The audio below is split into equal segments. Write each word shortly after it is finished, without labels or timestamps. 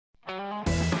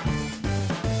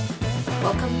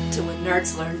Welcome to When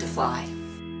Nerds Learn to Fly.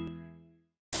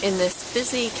 In this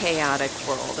busy, chaotic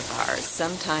world of ours,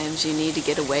 sometimes you need to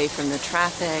get away from the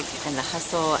traffic and the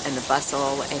hustle and the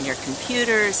bustle and your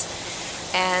computers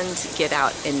and get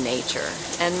out in nature.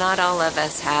 And not all of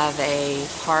us have a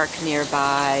park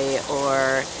nearby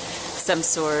or some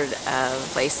sort of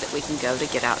place that we can go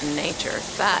to get out in nature.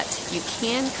 But you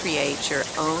can create your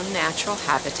own natural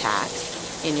habitat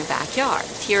in your backyard.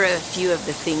 Here are a few of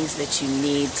the things that you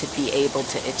need to be able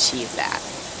to achieve that.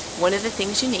 One of the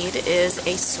things you need is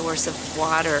a source of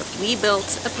water. We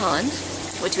built a pond,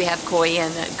 which we have koi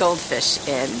and goldfish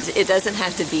in. It doesn't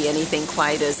have to be anything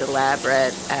quite as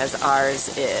elaborate as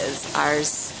ours is.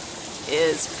 Ours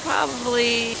is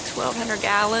probably 1,200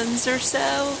 gallons or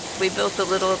so. We built the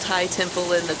little Thai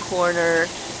temple in the corner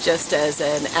just as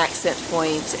an accent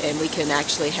point, and we can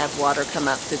actually have water come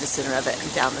up through the center of it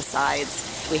and down the sides.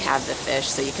 We have the fish,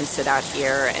 so you can sit out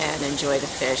here and enjoy the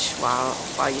fish while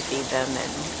you feed them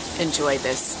and enjoy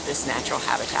this natural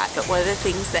habitat. But one of the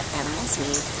things that animals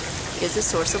need is a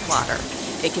source of water.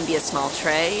 It can be a small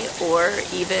tray or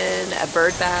even a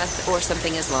bird bath or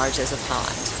something as large as a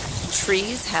pond.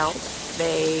 Trees help.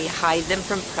 They hide them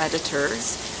from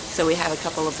predators. So we have a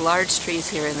couple of large trees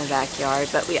here in the backyard,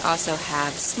 but we also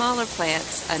have smaller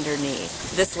plants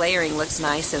underneath. This layering looks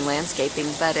nice in landscaping,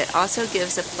 but it also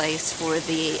gives a place for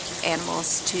the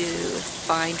animals to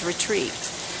find retreat.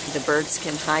 The birds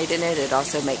can hide in it. It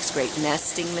also makes great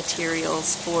nesting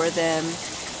materials for them.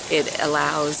 It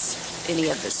allows any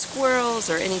of the squirrels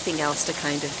or anything else to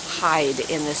kind of hide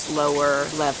in this lower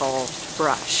level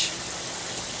brush.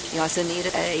 You also need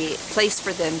a place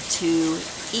for them to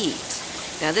eat.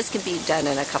 Now this can be done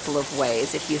in a couple of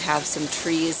ways. If you have some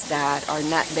trees that are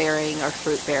nut-bearing or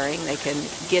fruit-bearing, they can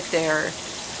get their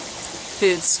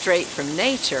food straight from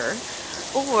nature,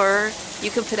 or you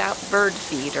can put out bird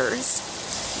feeders.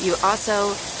 You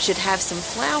also should have some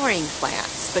flowering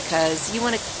plants because you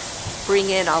want to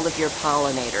bring in all of your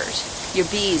pollinators, your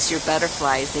bees, your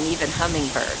butterflies, and even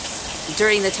hummingbirds.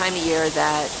 During the time of year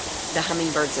that the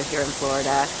hummingbirds are here in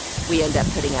Florida, we end up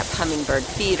putting up hummingbird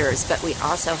feeders, but we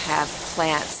also have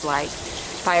plants like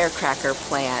firecracker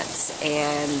plants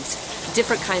and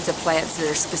different kinds of plants that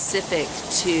are specific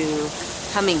to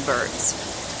hummingbirds.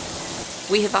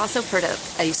 We have also put up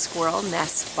a squirrel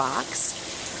nest box.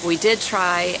 We did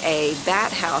try a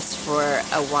bat house for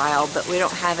a while, but we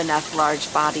don't have enough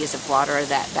large bodies of water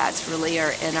that bats really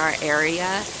are in our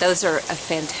area. Those are a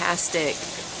fantastic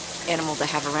animal to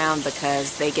have around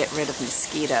because they get rid of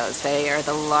mosquitoes. They are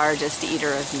the largest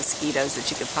eater of mosquitoes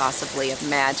that you could possibly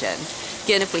imagine.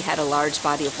 Again, if we had a large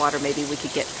body of water, maybe we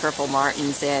could get purple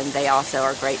martins in. They also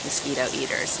are great mosquito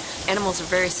eaters. Animals are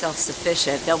very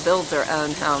self-sufficient. They'll build their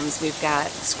own homes. We've got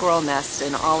squirrel nests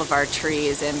in all of our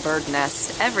trees and bird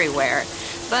nests everywhere.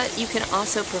 But you can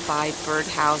also provide bird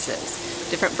houses,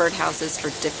 different bird houses for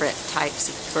different types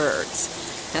of birds.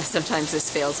 Now, sometimes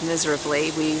this fails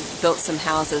miserably. We built some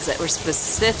houses that were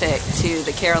specific to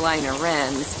the Carolina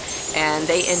wrens, and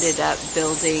they ended up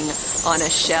building on a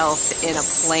shelf in a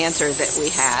planter that we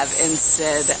have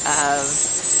instead of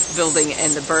building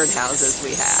in the bird houses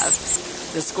we have.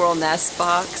 The squirrel nest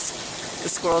box, the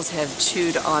squirrels have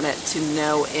chewed on it to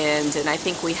no end, and I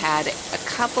think we had a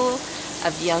couple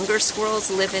of younger squirrels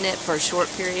live in it for a short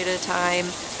period of time.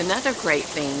 Another great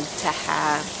thing to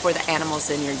have for the animals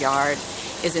in your yard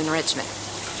is enrichment.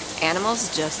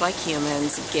 Animals, just like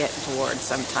humans, get bored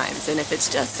sometimes, and if it's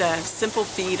just a simple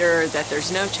feeder that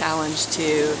there's no challenge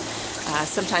to,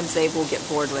 sometimes they will get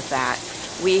bored with that.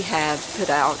 We have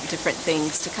put out different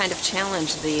things to kind of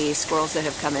challenge the squirrels that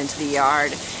have come into the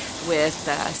yard with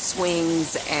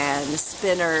swings and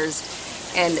spinners,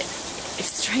 and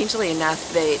strangely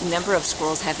enough, the number of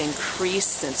squirrels have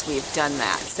increased since we've done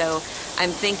that. So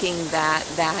I'm thinking that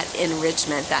that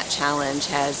enrichment, that challenge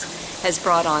has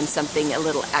brought on something a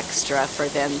little extra for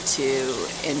them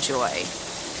to enjoy.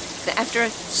 After a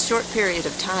short period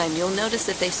of time, you'll notice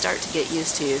that they start to get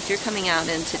used to you. If you're coming out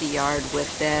into the yard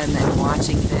with them and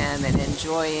watching them and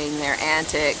enjoying their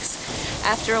antics,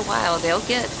 after a while they'll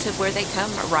get to where they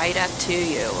come right up to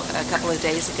you. A couple of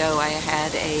days ago I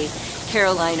had a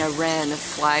Carolina wren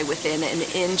fly within an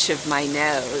inch of my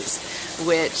nose,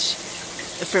 which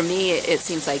for me it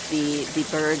seems like the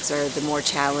birds are the more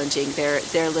challenging. They're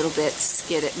a little bit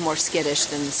more skittish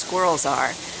than the squirrels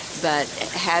are. But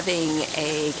having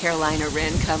a Carolina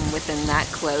wren come within that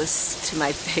close to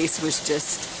my face was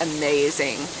just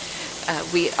amazing.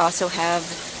 We also have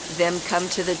them come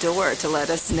to the door to let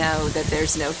us know that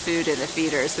there's no food in the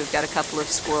feeders. We've got a couple of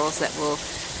squirrels that will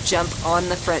jump on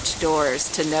the French doors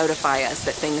to notify us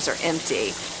that things are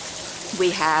empty.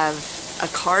 We have a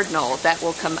cardinal that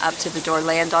will come up to the door,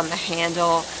 land on the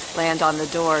handle, land on the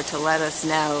door to let us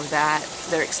know that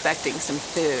they're expecting some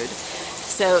food.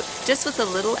 So just with a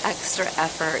little extra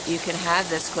effort, you can have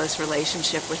this close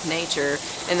relationship with nature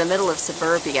in the middle of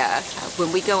suburbia.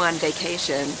 When we go on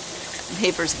vacation,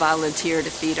 neighbors volunteer to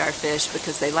feed our fish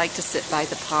because they like to sit by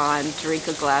the pond, drink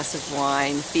a glass of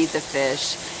wine, feed the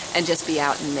fish, and just be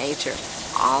out in nature.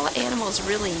 All animals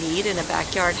really need in a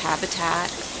backyard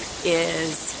habitat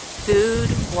is food,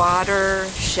 water,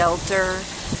 shelter.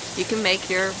 You can make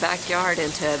your backyard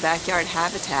into a backyard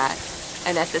habitat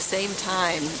and at the same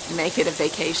time make it a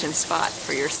vacation spot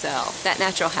for yourself. That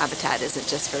natural habitat isn't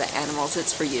just for the animals,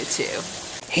 it's for you too.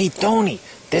 Hey Tony,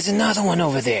 there's another one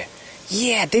over there.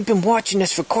 Yeah, they've been watching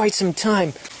us for quite some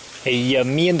time. Hey,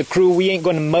 me and the crew, we ain't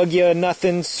gonna mug you or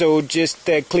nothing, so just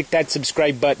click that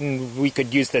subscribe button. We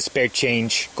could use the spare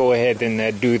change. Go ahead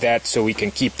and do that so we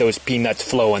can keep those peanuts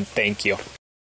flowing. Thank you.